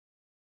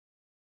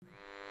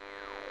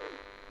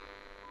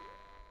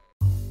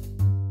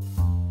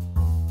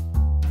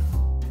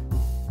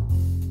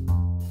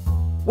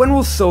When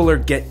will solar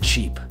get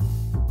cheap?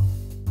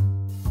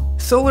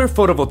 Solar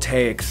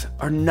photovoltaics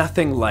are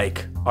nothing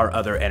like our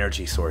other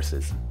energy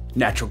sources.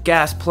 Natural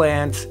gas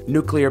plants,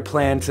 nuclear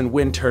plants, and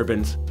wind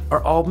turbines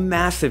are all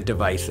massive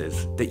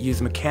devices that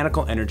use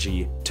mechanical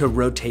energy to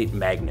rotate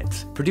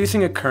magnets,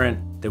 producing a current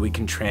that we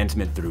can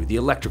transmit through the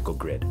electrical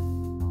grid.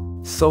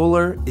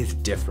 Solar is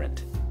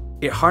different.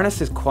 It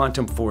harnesses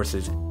quantum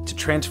forces to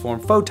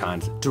transform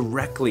photons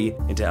directly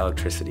into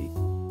electricity.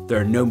 There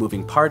are no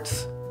moving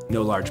parts,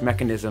 no large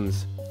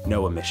mechanisms,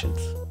 no emissions.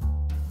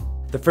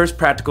 The first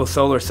practical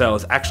solar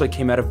cells actually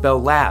came out of Bell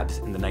Labs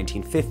in the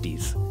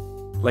 1950s.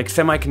 Like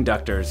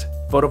semiconductors,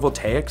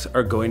 photovoltaics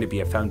are going to be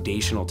a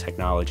foundational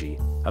technology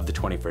of the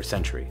 21st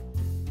century.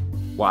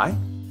 Why?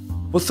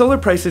 Well, solar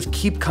prices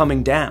keep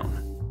coming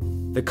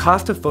down. The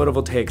cost of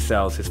photovoltaic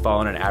cells has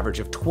fallen an average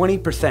of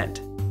 20%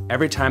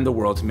 every time the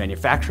world's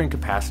manufacturing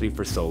capacity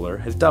for solar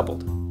has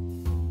doubled.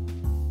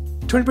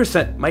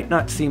 20% might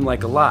not seem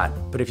like a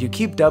lot, but if you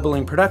keep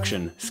doubling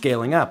production,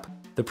 scaling up,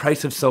 the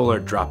price of solar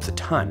drops a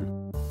ton.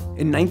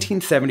 In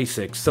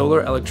 1976,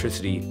 solar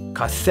electricity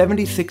cost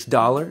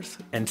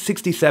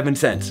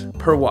 $76.67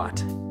 per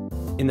watt.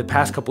 In the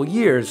past couple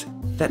years,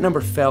 that number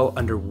fell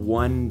under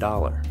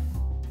 $1.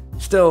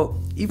 Still,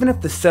 even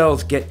if the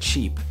cells get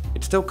cheap,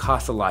 it still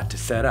costs a lot to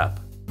set up.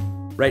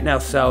 Right now,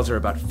 cells are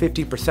about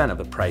 50% of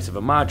the price of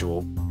a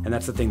module, and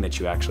that's the thing that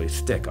you actually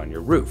stick on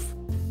your roof.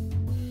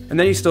 And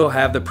then you still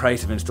have the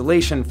price of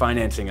installation,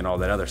 financing, and all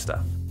that other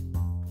stuff.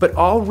 But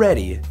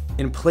already,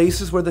 in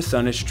places where the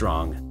sun is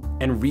strong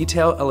and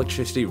retail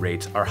electricity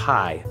rates are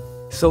high,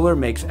 solar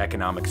makes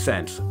economic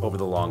sense over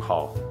the long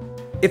haul.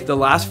 If the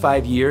last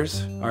 5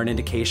 years are an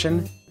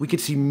indication, we could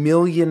see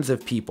millions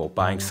of people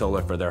buying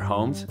solar for their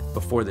homes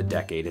before the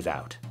decade is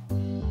out.